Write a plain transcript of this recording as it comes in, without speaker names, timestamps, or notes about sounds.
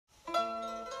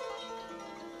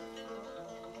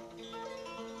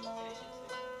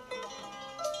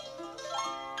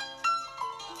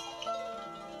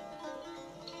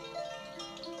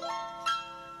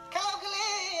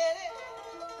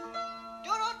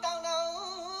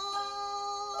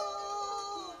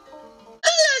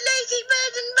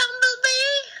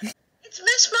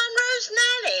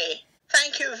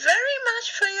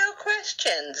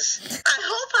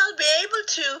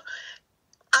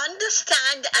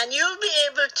and you'll be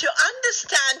able to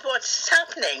understand what's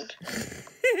happening.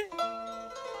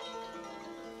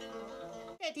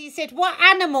 He said, what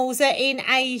animals are in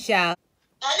Asia?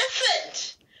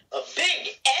 Elephant. A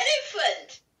big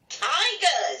elephant.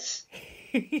 Tigers.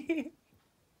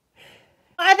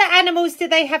 What other animals do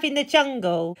they have in the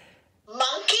jungle?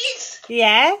 Monkeys.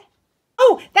 Yeah.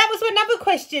 Oh, that was another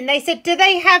question. They said,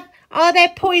 are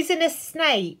there poisonous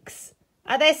snakes?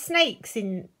 Are there snakes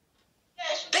in...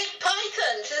 Yes, big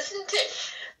pythons, isn't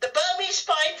it? The Burmese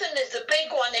python is the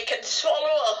big one. It can swallow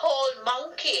a whole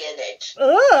monkey in it.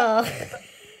 Oh.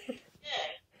 Yeah.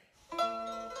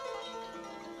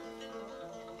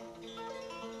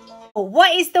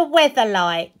 What is the weather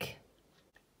like?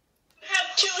 You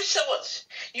have two sorts.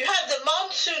 You have the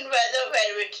monsoon weather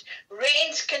where it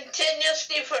rains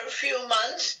continuously for a few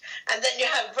months, and then you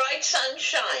have bright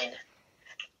sunshine.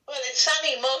 Well, it's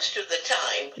sunny most of the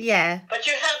time. Yeah. But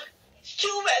you have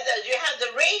two weathers. You have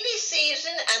the rainy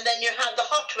season, and then you have the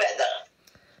hot weather.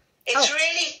 It's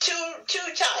really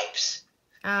two types.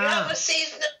 You have a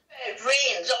season where it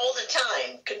rains all the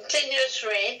time, continuous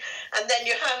rain, and then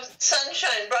you have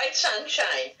sunshine, bright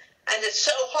sunshine, and it's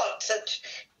so hot that,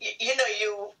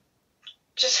 you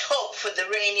just hope for the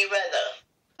rainy weather.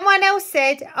 Someone else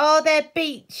said, are there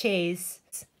beaches?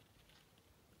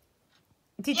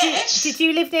 Did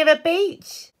you live near a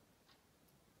beach?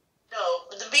 No,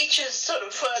 the beach is sort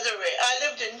of further away. I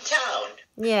lived in town.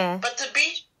 Yeah. But the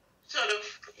beach sort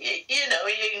of,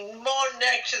 you're more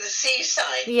next to the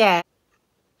seaside. Yeah.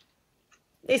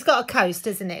 It's got a coast,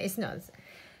 doesn't it? It's not... Yes,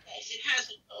 it has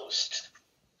a coast.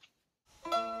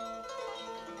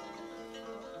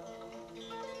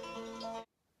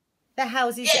 The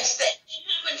houses... Yes, they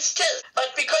haven't still.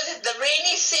 But because it's the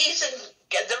rainy season,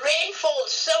 the rain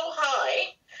falls so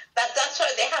high that's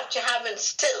why they have to have in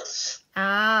stilts.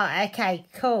 Ah, okay,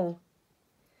 cool.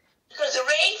 Because the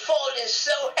rainfall is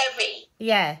so heavy.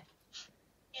 Yeah.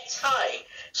 It's high.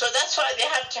 So that's why they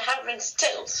have to have in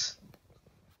stilts.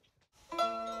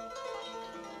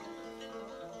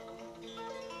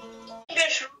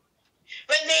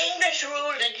 When the English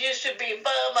ruled, it used to be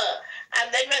Burma.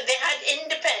 And then when they had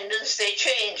independence, they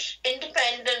changed.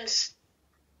 Independence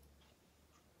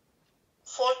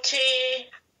 48,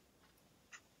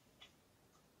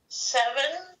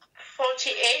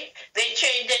 they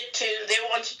changed it to, they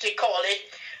wanted to call it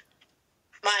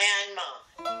Myanmar.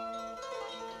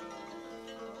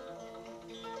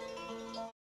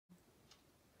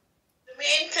 The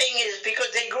main thing is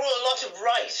because they grow a lot of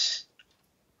rice.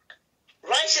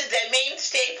 Rice is their main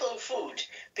staple food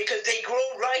because they grow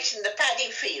rice in the paddy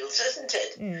fields, isn't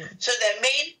it? So their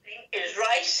main thing is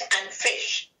rice and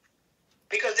fish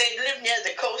because they live near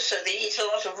the coast, so they eat a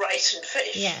lot of rice and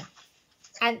fish. Yeah.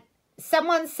 And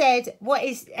someone said,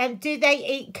 do they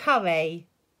eat curry?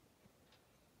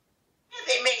 Yeah,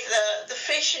 they make the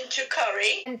fish into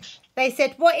curry. And they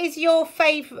said, what is your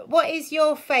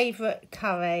favourite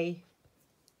curry?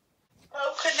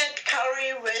 Coconut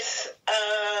curry with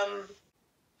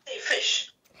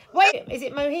fish. Wait, is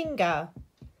it mohinga?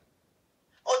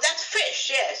 Oh, that's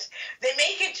fish, yes. They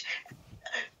make it,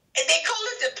 they call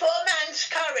it the poor man's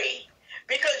curry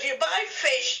because you buy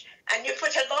fish and you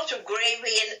put a lot of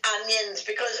gravy and onions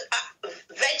because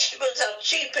vegetables are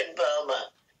cheap in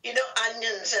Burma.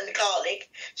 Onions and garlic.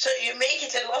 So you make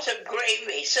it a lot of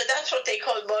gravy. So that's what they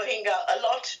call mohinga. A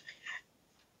lot.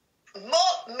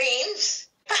 Mo means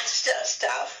pasta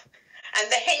stuff.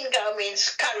 And the hinga means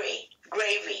curry,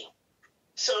 gravy.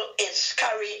 So it's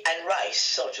curry and rice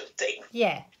sort of thing.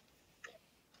 Yeah.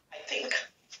 I think.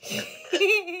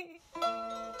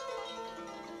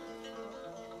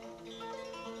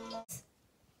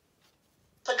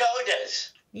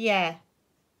 Pagodas. Yeah.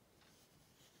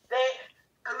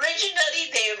 Originally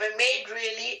they were made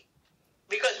really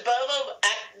because Burma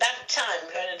at that time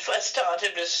when it first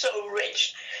started was so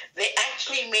rich. They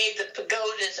actually made the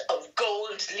pagodas of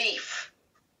gold leaf.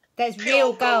 There's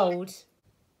real gold.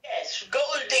 Yes,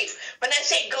 gold leaf. When I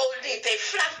say gold leaf, they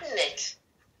flatten it,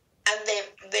 and they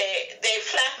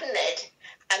flatten it,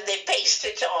 and they paste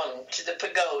it on to the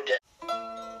pagoda.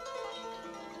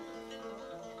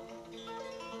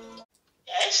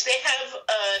 Yes, they have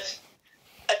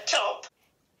a top,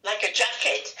 like a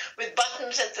jacket, with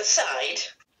buttons at the side,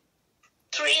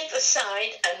 3 at the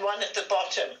side and 1 at the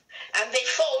bottom, and they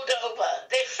fold over,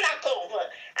 they flap over,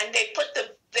 and they put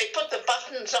the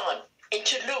buttons on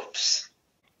into loops.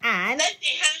 And then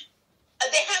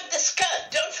they have the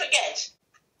skirt. Don't forget,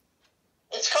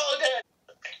 it's called a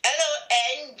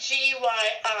Longi,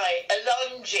 a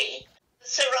longi.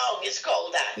 Sarong is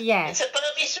called that. Yeah. It's a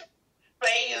Burmese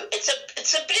where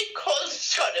it's a big whole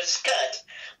sort of skirt,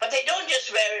 But they don't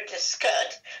just wear it as a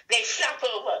skirt, they flap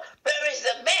over. Whereas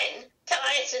the men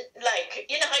tie it like,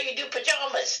 you know how you do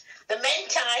pajamas? The men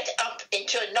tie it up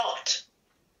into a knot.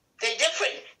 They're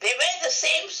different. They wear the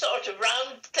same sort of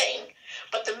round thing,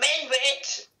 but the men wear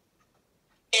it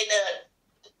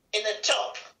in a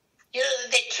top. You know,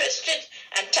 they twist it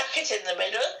and tuck it in the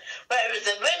middle, whereas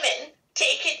the women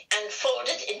take it and fold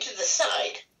it into the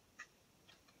side.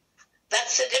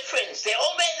 That's the difference. They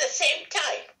all wear the same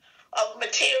type of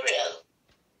material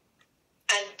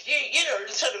and, you know,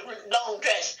 sort of long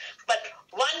dress, but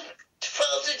one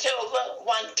folds it over,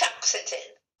 one tucks it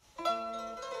in.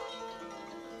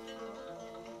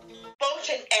 Boat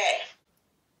and air.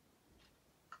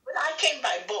 Well, I came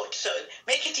by boat, so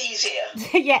make it easier.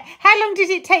 Yeah. How long did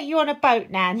it take you on a boat,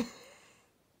 Nan?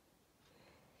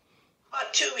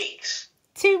 About 2 weeks.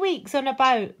 2 weeks on a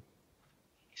boat.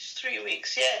 3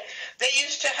 weeks, yeah. They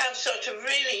used to have sort of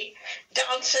really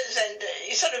dances and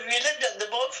you lived on the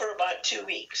boat for about 2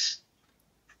 weeks.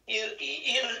 You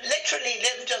literally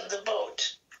lived on the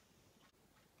boat.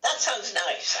 That sounds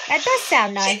nice. That does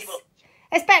sound nice.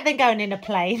 It's better than going in a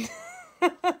plane.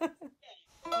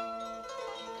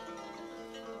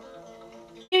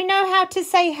 Do you know how to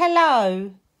say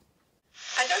hello?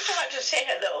 I don't know how to say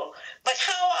hello, but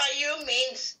how are you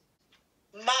means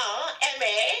ma,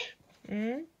 M-A.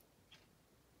 Mm.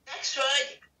 Next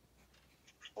word,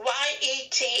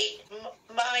 Y-E-T,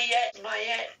 la,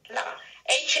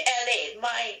 H-L-A,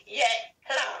 la.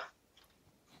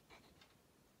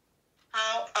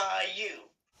 How are you?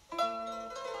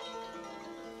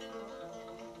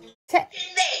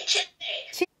 Chinde.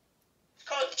 It's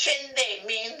called Chinde,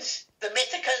 means the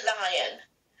mythical lion.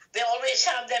 They always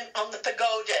have them on the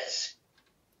pagodas.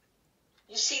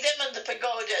 You see them on the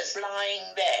pagodas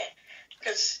lying there,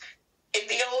 because in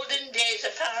the olden days,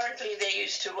 apparently, they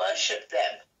used to worship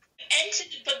them. Enter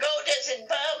the pagodas in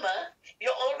Burma, you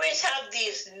always have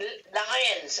these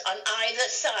lions on either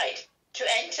side to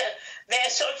enter.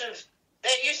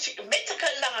 They're used to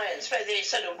mythical lions where they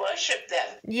sort of worship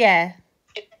them. Yeah.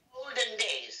 In the olden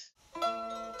days.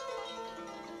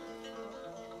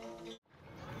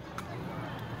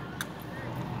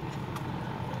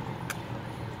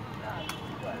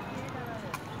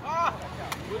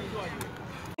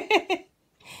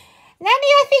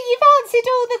 Nanny, I think you've answered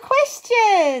all the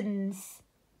questions.